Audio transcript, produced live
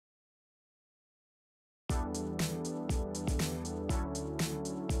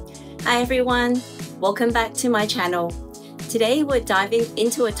Hi everyone, welcome back to my channel. Today we're diving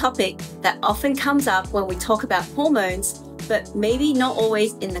into a topic that often comes up when we talk about hormones, but maybe not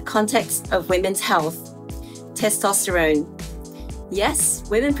always in the context of women's health. Testosterone. Yes,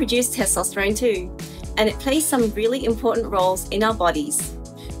 women produce testosterone too, and it plays some really important roles in our bodies.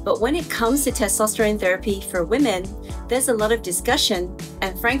 But when it comes to testosterone therapy for women, there's a lot of discussion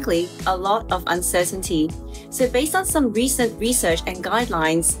and frankly, a lot of uncertainty. So based on some recent research and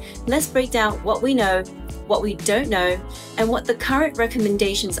guidelines, let's break down what we know, what we don't know, and what the current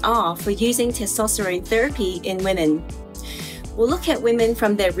recommendations are for using testosterone therapy in women. We'll look at women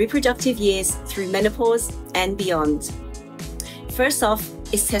from their reproductive years through menopause and beyond. First off,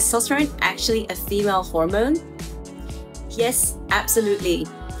 is testosterone actually a female hormone? Yes, absolutely.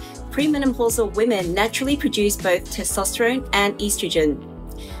 Premenopausal women naturally produce both testosterone and estrogen.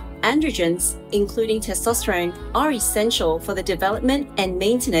 Androgens, including testosterone, are essential for the development and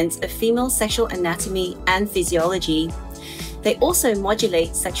maintenance of female sexual anatomy and physiology. They also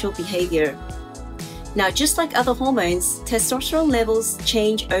modulate sexual behavior. Now, just like other hormones, testosterone levels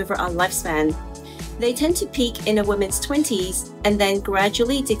change over our lifespan. They tend to peak in a woman's 20s and then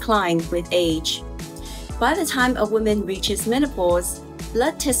gradually decline with age. By the time a woman reaches menopause,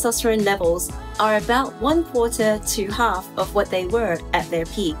 blood testosterone levels are about 1/4 to half of what they were at their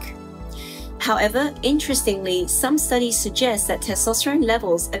peak. However, interestingly, some studies suggest that testosterone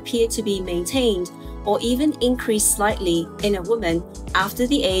levels appear to be maintained or even increase slightly in a woman after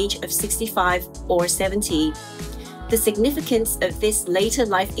the age of 65 or 70. The significance of this later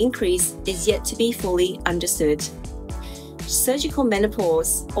life increase is yet to be fully understood. Surgical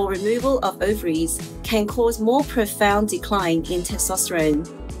menopause or removal of ovaries can cause more profound decline in testosterone.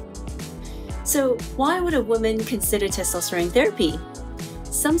 So why would a woman consider testosterone therapy?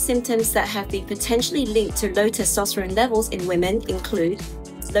 Some symptoms that have been potentially linked to low testosterone levels in women include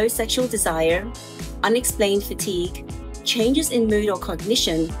low sexual desire, unexplained fatigue, changes in mood or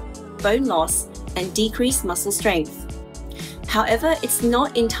cognition, bone loss, and decreased muscle strength. However, it's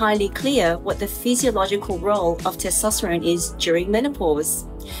not entirely clear what the physiological role of testosterone is during menopause,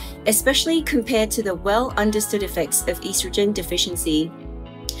 especially compared to the well-understood effects of estrogen deficiency.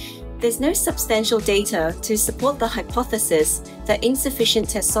 There's no substantial data to support the hypothesis that insufficient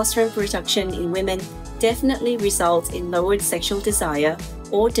testosterone production in women definitely results in lowered sexual desire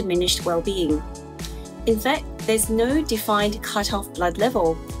or diminished well-being. In fact, there's no defined cutoff blood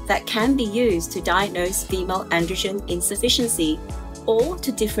level that can be used to diagnose female androgen insufficiency or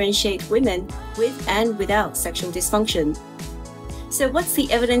to differentiate women with and without sexual dysfunction. So what's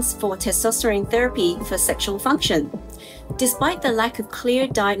the evidence for testosterone therapy for sexual function? Despite the lack of clear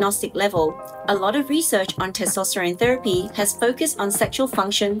diagnostic level, a lot of research on testosterone therapy has focused on sexual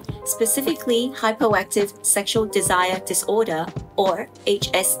function, specifically hypoactive sexual desire disorder, or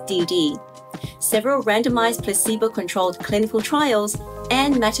HSDD. Several randomized placebo-controlled clinical trials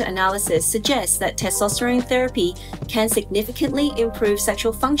and meta-analysis suggest that testosterone therapy can significantly improve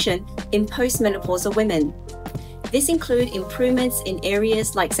sexual function in postmenopausal women. This includes improvements in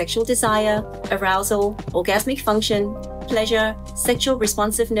areas like sexual desire, arousal, orgasmic function, pleasure, sexual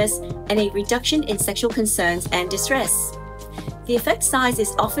responsiveness, and a reduction in sexual concerns and distress. The effect size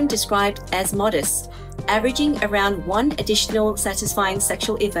is often described as modest, averaging around 1 additional satisfying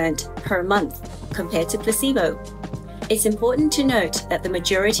sexual event per month compared to placebo. It's important to note that the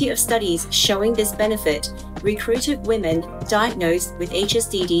majority of studies showing this benefit recruited women diagnosed with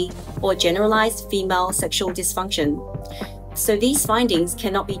HSDD or generalized female sexual dysfunction. So these findings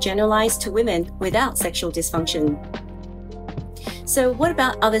cannot be generalized to women without sexual dysfunction. So what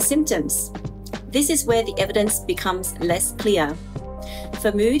about other symptoms? This is where the evidence becomes less clear.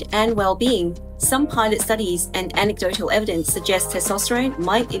 For mood and well-being, some pilot studies and anecdotal evidence suggest testosterone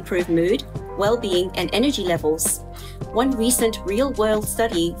might improve mood, well-being, and energy levels. One recent real-world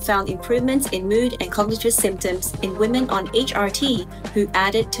study found improvements in mood and cognitive symptoms in women on HRT who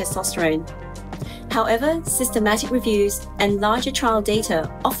added testosterone. However, systematic reviews and larger trial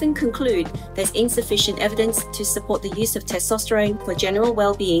data often conclude there's insufficient evidence to support the use of testosterone for general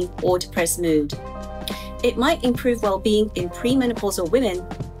well-being or depressed mood. It might improve well-being in premenopausal women,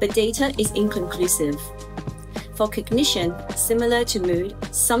 but data is inconclusive. For cognition, similar to mood,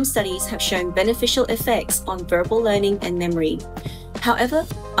 some studies have shown beneficial effects on verbal learning and memory. However,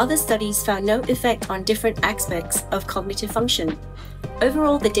 other studies found no effect on different aspects of cognitive function.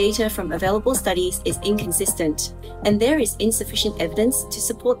 Overall, the data from available studies is inconsistent, and there is insufficient evidence to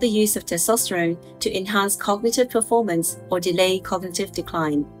support the use of testosterone to enhance cognitive performance or delay cognitive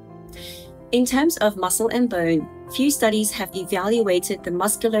decline. In terms of muscle and bone, few studies have evaluated the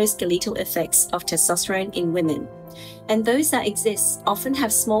musculoskeletal effects of testosterone in women, and those that exist often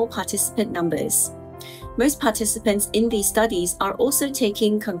have small participant numbers. Most participants in these studies are also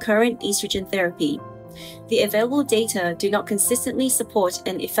taking concurrent estrogen therapy. The available data do not consistently support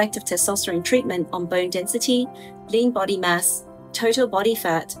an effective testosterone treatment on bone density, lean body mass, total body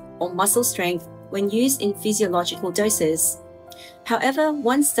fat, or muscle strength when used in physiological doses. However,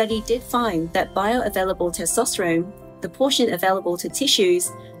 one study did find that bioavailable testosterone, the portion available to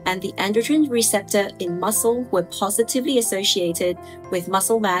tissues, and the androgen receptor in muscle were positively associated with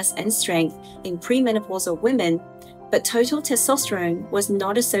muscle mass and strength in premenopausal women, but total testosterone was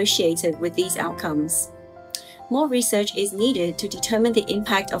not associated with these outcomes. More research is needed to determine the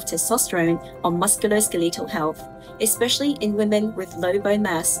impact of testosterone on musculoskeletal health, especially in women with low bone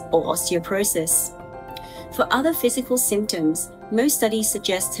mass or osteoporosis. For other physical symptoms, most studies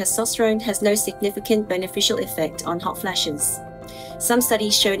suggest testosterone has no significant beneficial effect on hot flashes. Some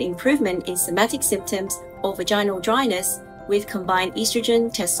studies showed improvement in somatic symptoms or vaginal dryness with combined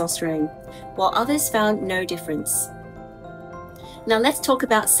estrogen-testosterone, while others found no difference. Now let's talk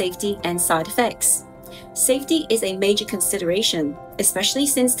about safety and side effects. Safety is a major consideration, especially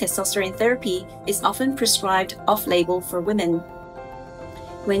since testosterone therapy is often prescribed off-label for women.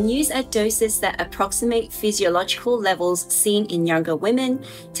 When used at doses that approximate physiological levels seen in younger women,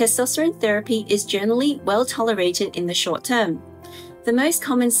 testosterone therapy is generally well tolerated in the short term. The most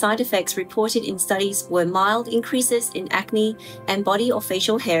common side effects reported in studies were mild increases in acne and body or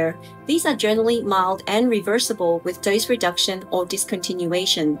facial hair. These are generally mild and reversible with dose reduction or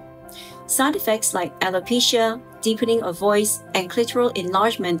discontinuation. Side effects like alopecia, deepening of voice, and clitoral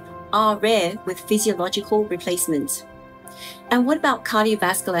enlargement are rare with physiological replacement. And what about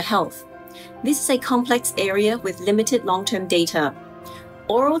cardiovascular health? This is a complex area with limited long-term data.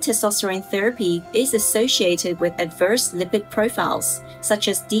 Oral testosterone therapy is associated with adverse lipid profiles, such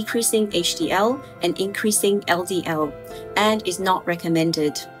as decreasing HDL and increasing LDL, and is not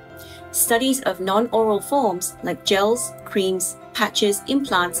recommended. Studies of non-oral forms like gels, creams, patches,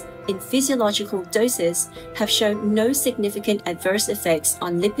 implants in physiological doses have shown no significant adverse effects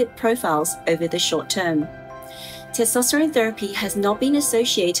on lipid profiles over the short term. Testosterone therapy has not been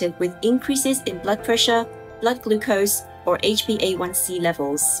associated with increases in blood pressure, blood glucose, or HbA1c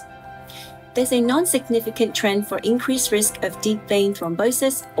levels. There's a non-significant trend for increased risk of deep vein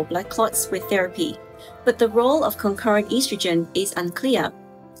thrombosis or blood clots with therapy, but the role of concurrent estrogen is unclear.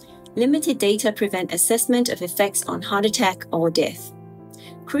 Limited data prevent assessment of effects on heart attack or death.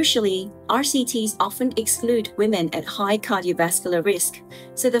 Crucially, RCTs often exclude women at high cardiovascular risk,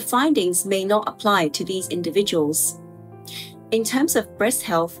 so the findings may not apply to these individuals. In terms of breast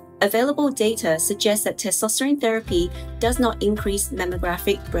health, available data suggests that testosterone therapy does not increase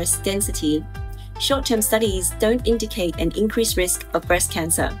mammographic breast density. Short-term studies don't indicate an increased risk of breast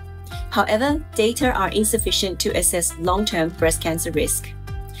cancer. However, data are insufficient to assess long-term breast cancer risk.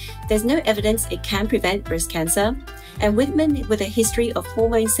 There's no evidence it can prevent breast cancer, and women with a history of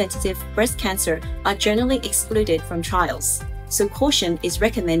hormone-sensitive breast cancer are generally excluded from trials, so caution is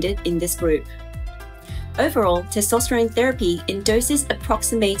recommended in this group. Overall, testosterone therapy in doses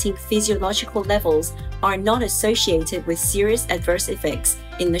approximating physiological levels are not associated with serious adverse effects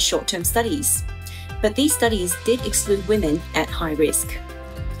in the short-term studies, but these studies did exclude women at high risk.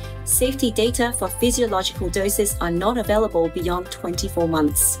 Safety data for physiological doses are not available beyond 24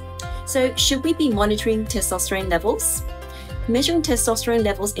 months. So, should we be monitoring testosterone levels? Measuring testosterone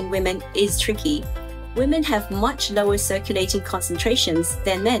levels in women is tricky. Women have much lower circulating concentrations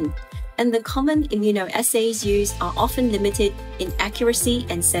than men, and the common immunoassays used are often limited in accuracy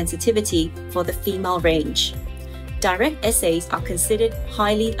and sensitivity for the female range. Direct assays are considered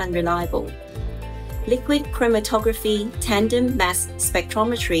highly unreliable. Liquid chromatography tandem mass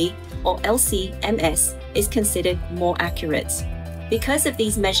spectrometry, or LC-MS, is considered more accurate. Because of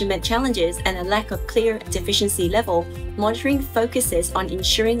these measurement challenges and a lack of clear deficiency level, monitoring focuses on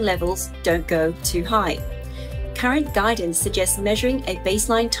ensuring levels don't go too high. Current guidance suggests measuring a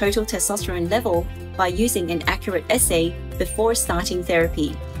baseline total testosterone level by using an accurate assay before starting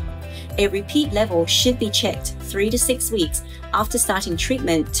therapy. A repeat level should be checked 3 to 6 weeks after starting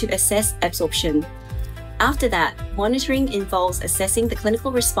treatment to assess absorption. After that, monitoring involves assessing the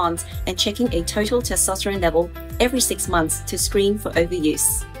clinical response and checking a total testosterone level every 6 months to screen for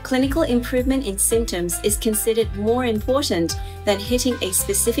overuse. Clinical improvement in symptoms is considered more important than hitting a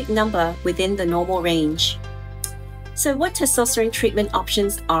specific number within the normal range. So what testosterone treatment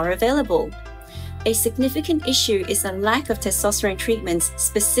options are available? A significant issue is the lack of testosterone treatments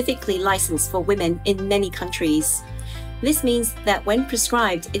specifically licensed for women in many countries. This means that when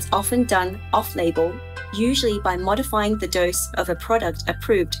prescribed, it's often done off-label usually by modifying the dose of a product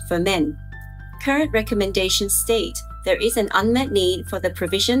approved for men. Current recommendations state there is an unmet need for the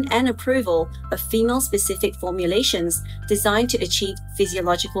provision and approval of female-specific formulations designed to achieve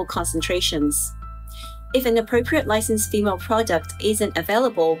physiological concentrations. If an appropriate licensed female product isn't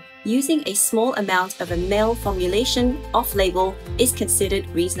available, using a small amount of a male formulation off-label is considered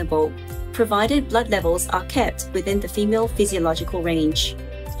reasonable, provided blood levels are kept within the female physiological range.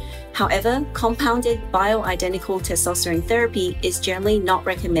 However, compounded bioidentical testosterone therapy is generally not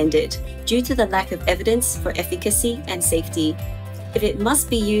recommended due to the lack of evidence for efficacy and safety. If it must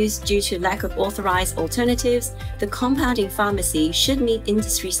be used due to lack of authorized alternatives, the compounding pharmacy should meet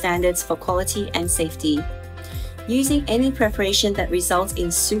industry standards for quality and safety. Using any preparation that results in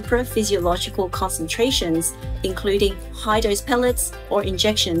supraphysiological concentrations, including high-dose pellets or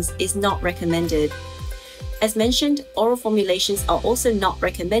injections, is not recommended. As mentioned, oral formulations are also not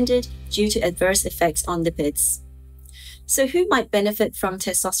recommended due to adverse effects on lipids. So who might benefit from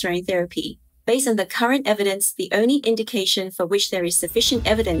testosterone therapy? Based on the current evidence, the only indication for which there is sufficient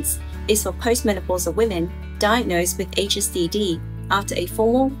evidence is for postmenopausal women diagnosed with HSDD after a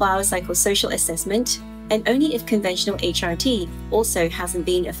formal biopsychosocial assessment, and only if conventional HRT also hasn't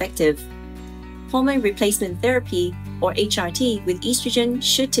been effective. Hormone replacement therapy, or HRT, with estrogen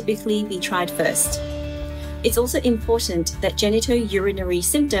should typically be tried first. It's also important that genitourinary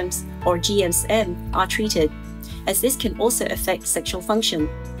symptoms, or GSM, are treated, as this can also affect sexual function.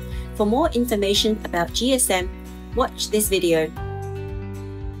 For more information about GSM, watch this video.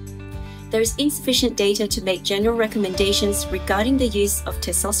 There is insufficient data to make general recommendations regarding the use of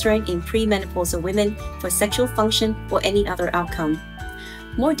testosterone in premenopausal women for sexual function or any other outcome.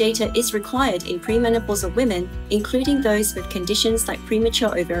 More data is required in premenopausal women, including those with conditions like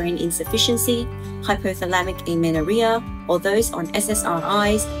premature ovarian insufficiency, hypothalamic amenorrhea, or those on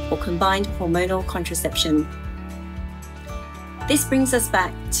SSRIs or combined hormonal contraception. This brings us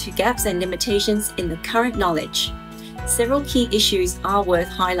back to gaps and limitations in the current knowledge. Several key issues are worth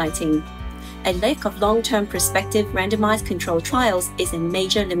highlighting. A lack of long-term prospective randomized controlled trials is a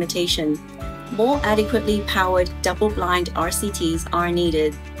major limitation. More adequately powered double-blind RCTs are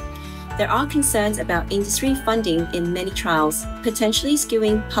needed. There are concerns about industry funding in many trials, potentially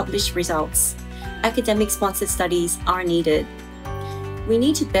skewing published results. Academic-sponsored studies are needed. We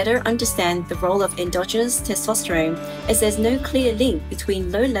need to better understand the role of endogenous testosterone, as there's no clear link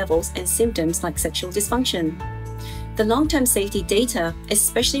between low levels and symptoms like sexual dysfunction. The long-term safety data,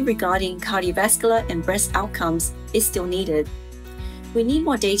 especially regarding cardiovascular and breast outcomes, is still needed. We need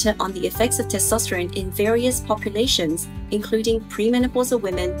more data on the effects of testosterone in various populations, including premenopausal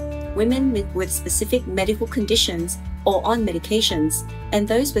women, women with specific medical conditions or on medications, and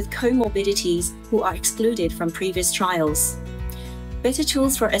those with comorbidities who are excluded from previous trials. Better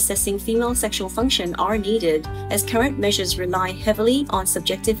tools for assessing female sexual function are needed, as current measures rely heavily on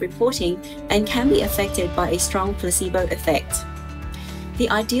subjective reporting and can be affected by a strong placebo effect. The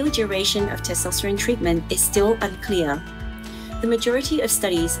ideal duration of testosterone treatment is still unclear. The majority of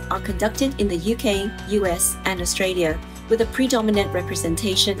studies are conducted in the UK, US, and Australia, with a predominant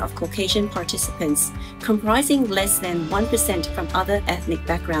representation of Caucasian participants, comprising less than 1% from other ethnic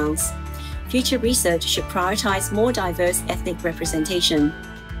backgrounds. Future research should prioritize more diverse ethnic representation.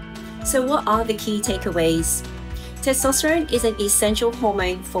 So what are the key takeaways? Testosterone is an essential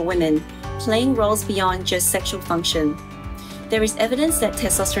hormone for women, playing roles beyond just sexual function. There is evidence that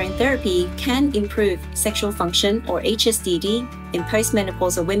testosterone therapy can improve sexual function, or HSDD, in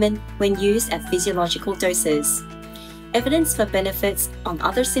postmenopausal women when used at physiological doses. Evidence for benefits on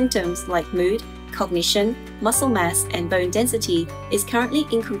other symptoms like mood, cognition, muscle mass, and bone density is currently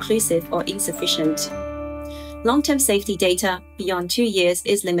inconclusive or insufficient. Long-term safety data beyond 2 years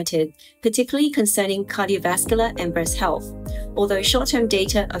is limited, particularly concerning cardiovascular and breast health, although short-term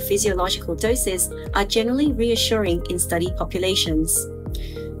data of physiological doses are generally reassuring in study populations.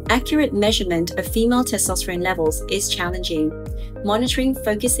 Accurate measurement of female testosterone levels is challenging. Monitoring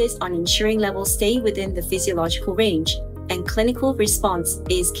focuses on ensuring levels stay within the physiological range, and clinical response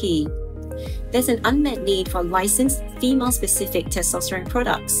is key. There's an unmet need for licensed female-specific testosterone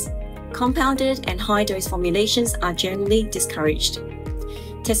products. Compounded and high-dose formulations are generally discouraged.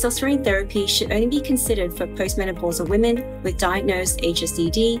 Testosterone therapy should only be considered for postmenopausal women with diagnosed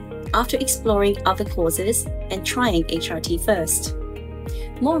HSDD after exploring other causes and trying HRT first.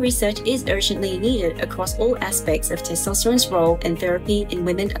 More research is urgently needed across all aspects of testosterone's role and therapy in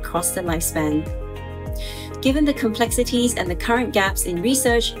women across the lifespan. Given the complexities and the current gaps in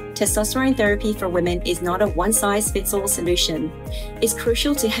research, testosterone therapy for women is not a one-size-fits-all solution. It's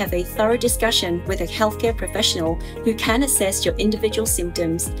crucial to have a thorough discussion with a healthcare professional who can assess your individual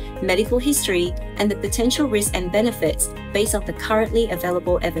symptoms, medical history, and the potential risks and benefits based on the currently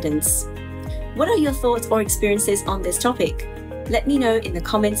available evidence. What are your thoughts or experiences on this topic? Let me know in the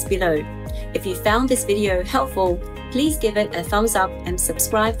comments below. If you found this video helpful, please give it a thumbs up and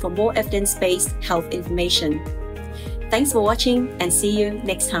subscribe for more evidence-based health information. Thanks for watching and see you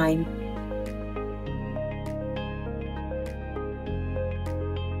next time.